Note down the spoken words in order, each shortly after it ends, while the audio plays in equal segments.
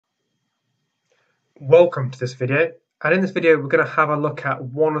Welcome to this video, and in this video we're going to have a look at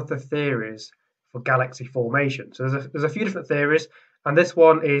one of the theories for galaxy formation. So there's a few different theories, and this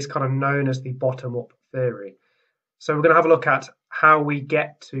one is kind of known as the bottom-up theory. So we're going to have a look at how we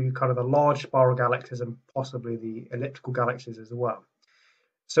get to kind of the large spiral galaxies and possibly the elliptical galaxies as well.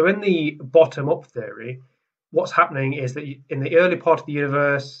 So in the bottom-up theory, what's happening is that in the early part of the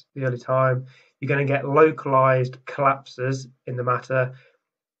universe, the early time, you're going to get localized collapses in the matter.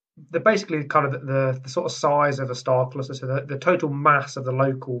 They're basically kind of the sort of size of a star cluster. So the total mass of the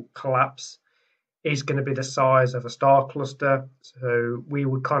local collapse is going to be the size of a star cluster. So we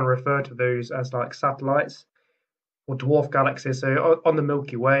would kind of refer to those as like satellites or dwarf galaxies. So on the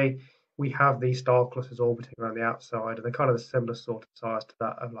Milky Way, we have these star clusters orbiting around the outside, and they're kind of a similar sort of size to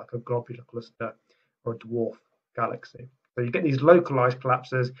that of like a globular cluster or a dwarf galaxy. So you get these localized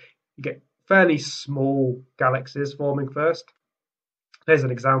collapses, you get fairly small galaxies forming first. Here's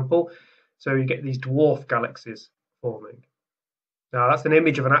an example. So you get these dwarf galaxies forming. Now that's an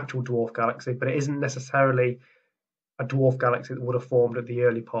image of an actual dwarf galaxy, but it isn't necessarily a dwarf galaxy that would have formed at the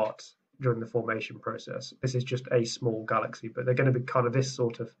early parts during the formation process. This is just a small galaxy, but they're going to be kind of this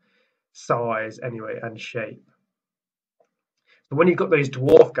sort of size anyway and shape. So when you've got those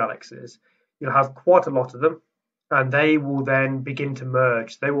dwarf galaxies, you'll have quite a lot of them, and they will then begin to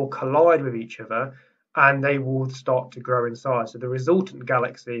merge. They will collide with each other, and they will start to grow in size. So the resultant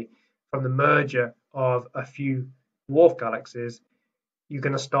galaxy from the merger of a few dwarf galaxies, you're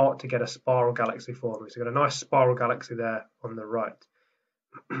going to start to get a spiral galaxy forming. So you've got a nice spiral galaxy there on the right.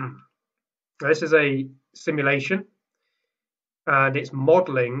 Now, this is a simulation, and it's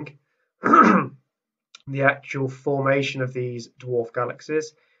modeling the actual formation of these dwarf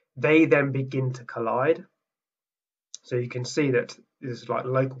galaxies. They then begin to collide. So you can see that there's like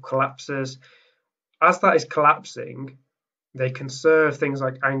local collapses. As that is collapsing, they conserve things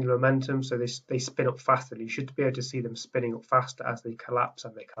like angular momentum, so they spin up faster. You should be able to see them spinning up faster as they collapse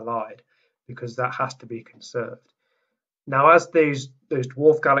and they collide, because that has to be conserved. Now, as those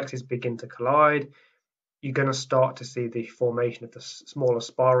dwarf galaxies begin to collide, you're going to start to see the formation of the smaller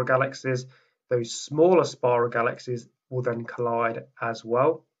spiral galaxies. Those smaller spiral galaxies will then collide as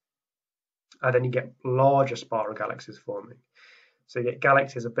well, and then you get larger spiral galaxies forming. So you get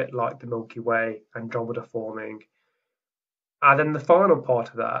galaxies a bit like the Milky Way, Andromeda forming. And then the final part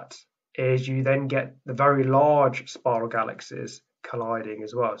of that is you then get the very large spiral galaxies colliding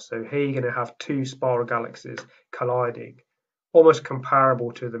as well. So here you're going to have two spiral galaxies colliding, almost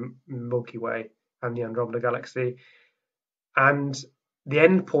comparable to the Milky Way and the Andromeda galaxy. And the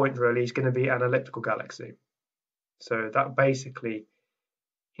end point really is going to be an elliptical galaxy. So that basically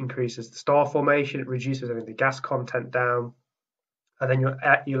increases the star formation, it reduces any of the gas content down, and then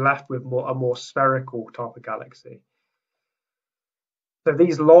you're left with a more spherical type of galaxy. So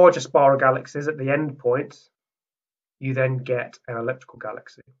these larger spiral galaxies at the end point, you then get an elliptical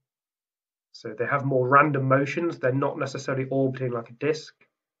galaxy. So they have more random motions. They're not necessarily orbiting like a disk.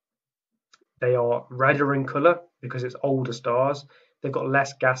 They are redder in color because it's older stars. They've got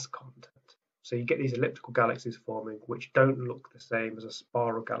less gas content. So you get these elliptical galaxies forming, which don't look the same as a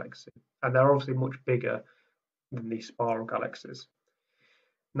spiral galaxy. And they're obviously much bigger than these spiral galaxies.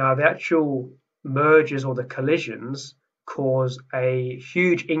 Now, the actual mergers or the collisions cause a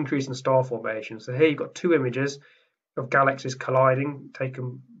huge increase in star formation. So here you've got two images of galaxies colliding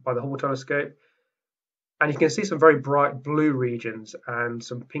taken by the Hubble telescope. And you can see some very bright blue regions and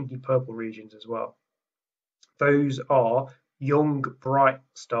some pinky purple regions as well. Those are young, bright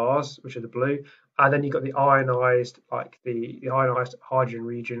stars, which are the blue. And then you've got the ionized, like the ionized hydrogen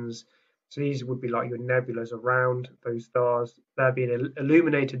regions. So these would be like your nebulas around those stars. They're being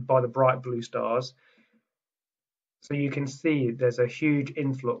illuminated by the bright blue stars. So you can see there's a huge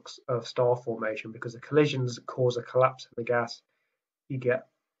influx of star formation because the collisions cause a collapse in the gas. You get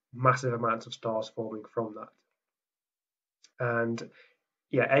massive amounts of stars forming from that. And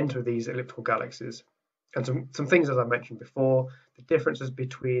yeah, enter these elliptical galaxies. And some things, as I mentioned before, the differences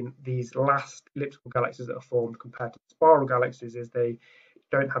between these last elliptical galaxies that are formed compared to the spiral galaxies is they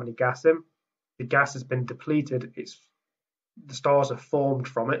don't have any gas in. The gas has been depleted. The stars are formed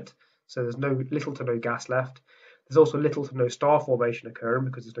from it, so there's little to no gas left. There's also little to no star formation occurring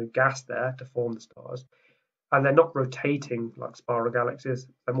because there's no gas there to form the stars. And they're not rotating like spiral galaxies.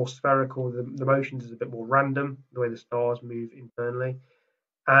 They're more spherical. The motions is a bit more random, the way the stars move internally.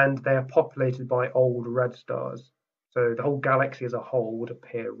 And they are populated by old red stars. So the whole galaxy as a whole would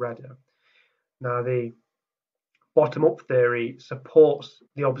appear redder. Now, the bottom-up theory supports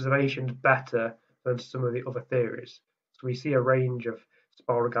the observations better than some of the other theories. So we see a range of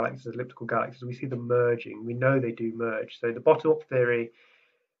spiral galaxies, elliptical galaxies. We see them merging. We know they do merge. So the bottom-up theory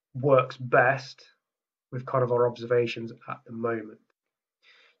works best with kind of our observations at the moment.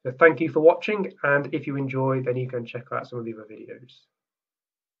 So thank you for watching, and if you enjoy, then you can check out some of the other videos.